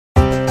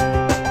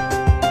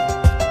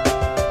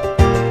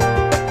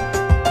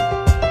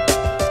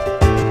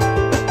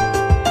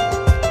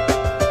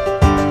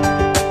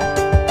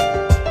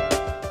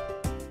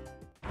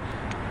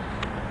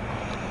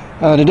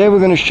Today we're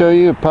going to show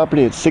you a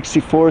property at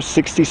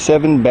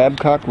 6467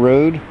 Babcock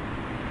Road.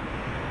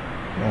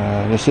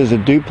 This is a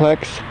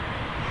duplex.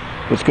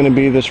 It's going to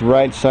be this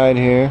right side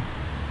here.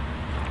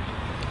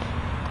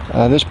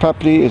 This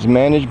property is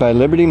managed by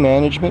Liberty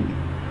Management.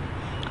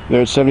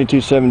 They're at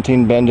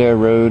 7217 Bandera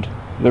Road.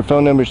 Their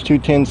phone number is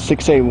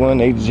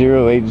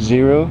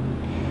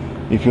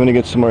 210-681-8080 if you want to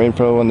get some more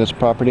info on this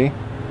property.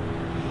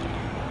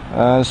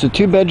 It's a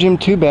 2-bedroom,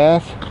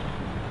 2-bath.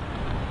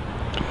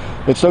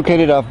 It's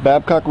located off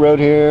Babcock Road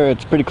here.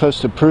 It's pretty close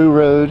to Prue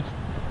Road.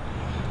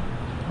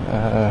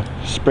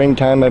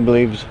 Springtime, I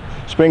believe.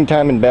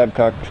 Springtime in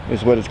Babcock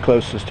is what it's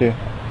closest to.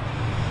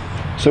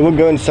 So we'll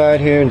go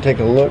inside here and take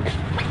a look.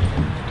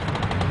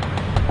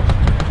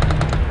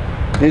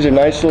 These are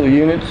nice little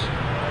units.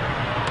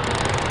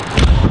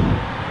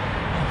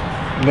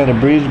 We've got a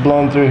breeze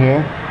blowing through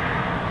here.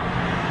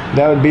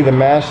 That would be the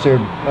master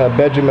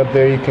bedroom up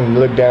there. You can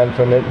look down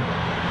from it.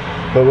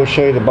 But we'll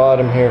show you the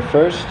bottom here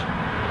first.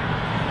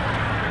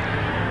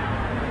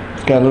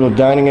 It's got a little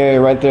dining area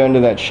right there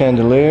under that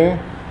chandelier.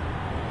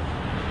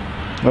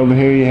 Over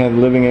here you have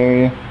living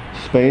area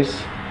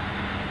space.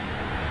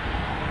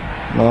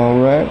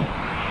 Alright.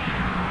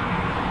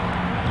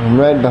 And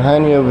right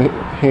behind me over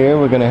here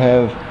we're going to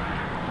have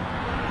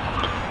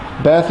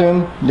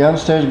bathroom,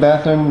 downstairs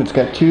bathroom. It's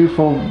got 2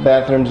 full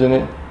bathrooms in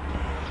it.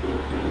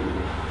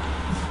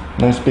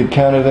 Nice big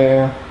counter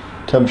there.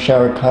 Tub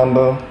shower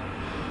combo.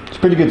 It's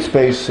pretty good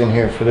space in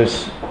here for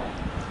this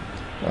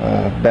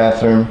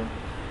bathroom.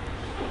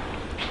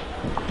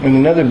 And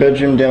another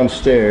bedroom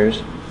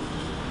downstairs.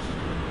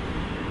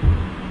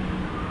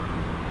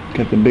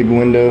 Got the big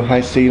window,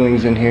 high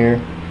ceilings in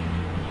here.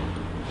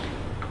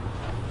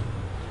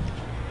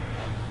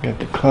 Got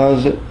the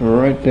closet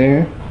right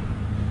there.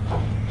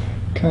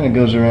 Kind of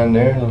goes around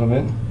there a little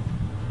bit.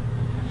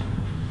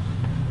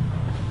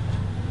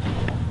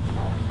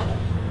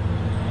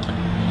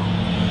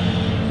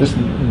 This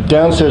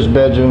downstairs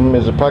bedroom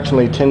is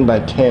approximately 10 by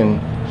 10.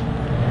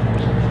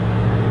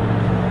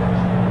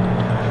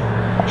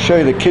 I'll show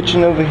you the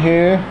kitchen over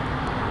here.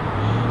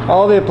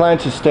 All the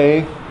appliances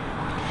stay.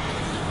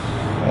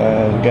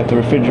 Got the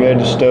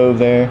refrigerator, stove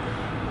there.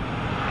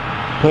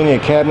 Plenty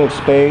of cabinet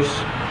space.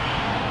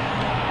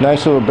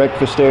 Nice little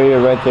breakfast area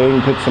right there. You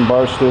can put some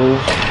bar stools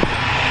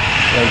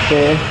right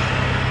there.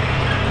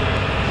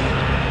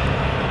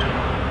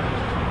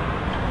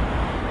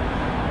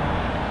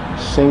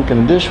 Sink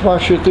and a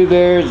dishwasher through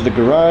there. Is the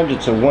garage.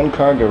 It's a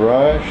 1-car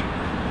garage.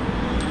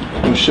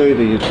 I'll show you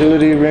the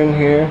utility room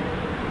here.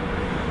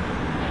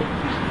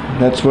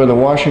 That's where the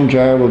washer and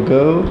dryer will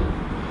go.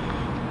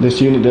 This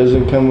unit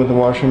doesn't come with a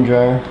washer and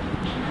dryer.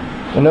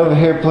 And over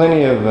here,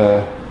 plenty of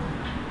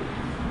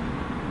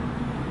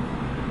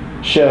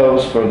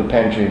shelves for the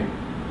pantry.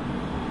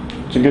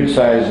 It's a good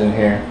size in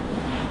here.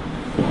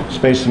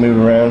 Space to move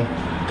around.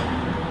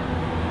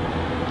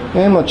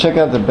 And we'll check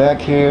out the back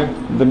here.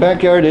 The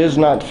backyard is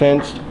not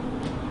fenced.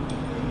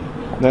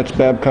 That's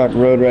Babcock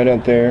Road right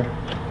out there.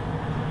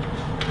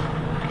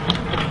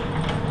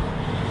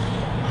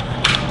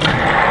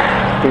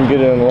 You can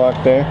get it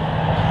unlocked there.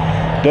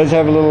 It does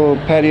have a little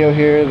patio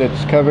here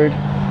that's covered.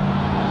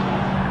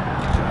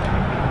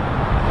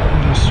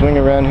 I'll swing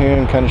around here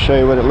and kind of show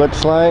you what it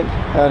looks like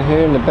out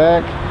here in the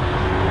back.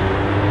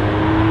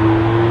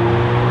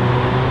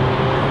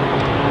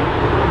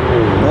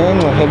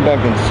 And we'll head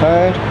back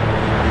inside.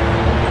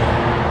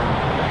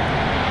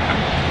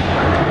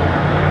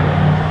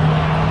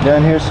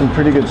 Down here some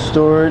pretty good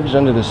storage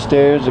under the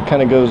stairs. It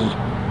kind of goes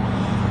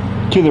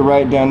to the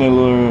right down there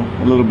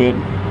a little bit.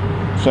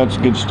 So that's a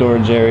good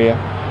storage area.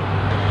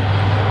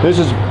 This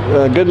is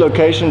a good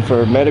location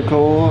for medical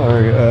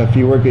or if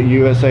you work at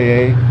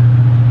USAA.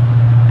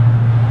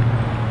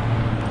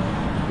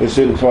 This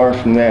isn't far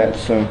from that.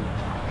 So,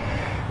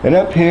 and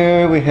up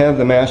here we have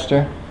the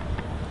master.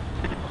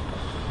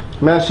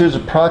 Master is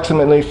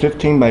approximately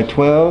 15 by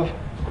 12.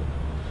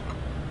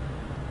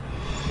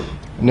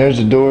 And there's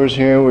the doors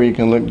here where you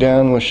can look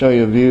down. We'll show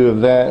you a view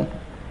of that.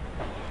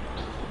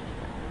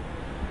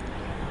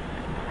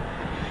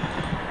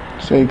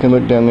 So you can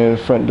look down there,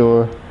 the front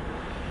door.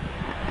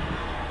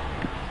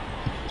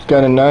 It's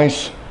got a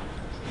nice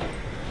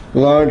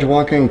large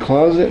walk-in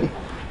closet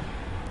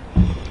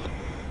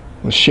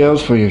with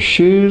shelves for your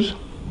shoes.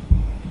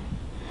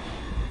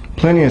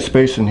 Plenty of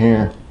space in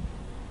here.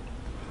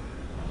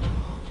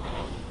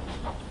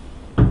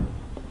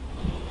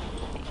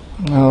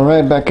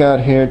 Alright, back out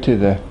here to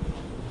the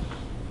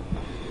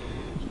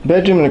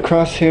bedroom and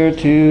across here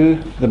to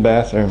the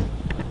bathroom.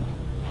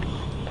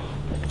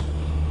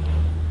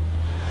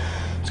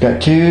 It's got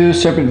 2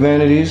 separate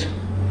vanities.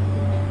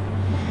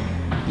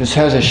 This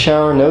has a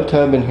shower, no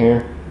tub in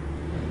here.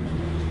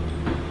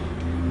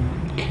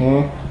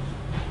 Okay.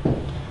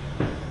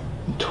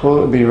 The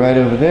toilet will be right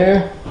over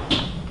there.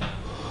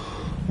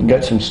 You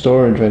got some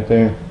storage right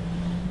there.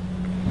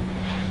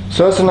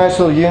 So it's a nice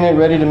little unit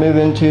ready to move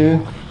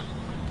into.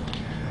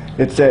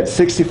 It's at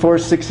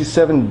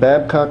 6467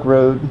 Babcock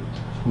Road.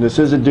 This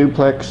is a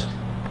duplex.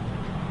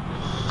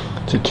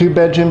 It's a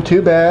 2-bedroom,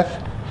 2-bath.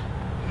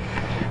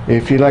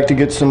 If you'd like to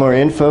get some more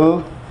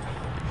info,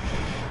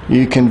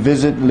 you can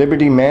visit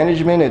Liberty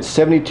Management at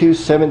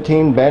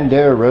 7217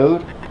 Bandera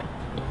Road,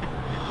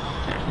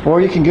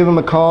 or you can give them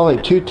a call at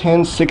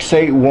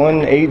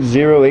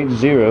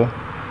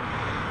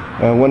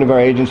 210-681-8080. One of our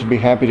agents would be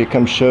happy to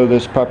come show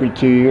this property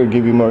to you or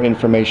give you more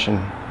information.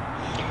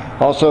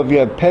 Also, if you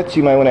have pets,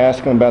 you might want to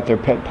ask them about their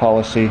pet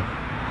policy.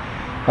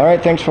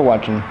 Alright, thanks for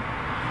watching.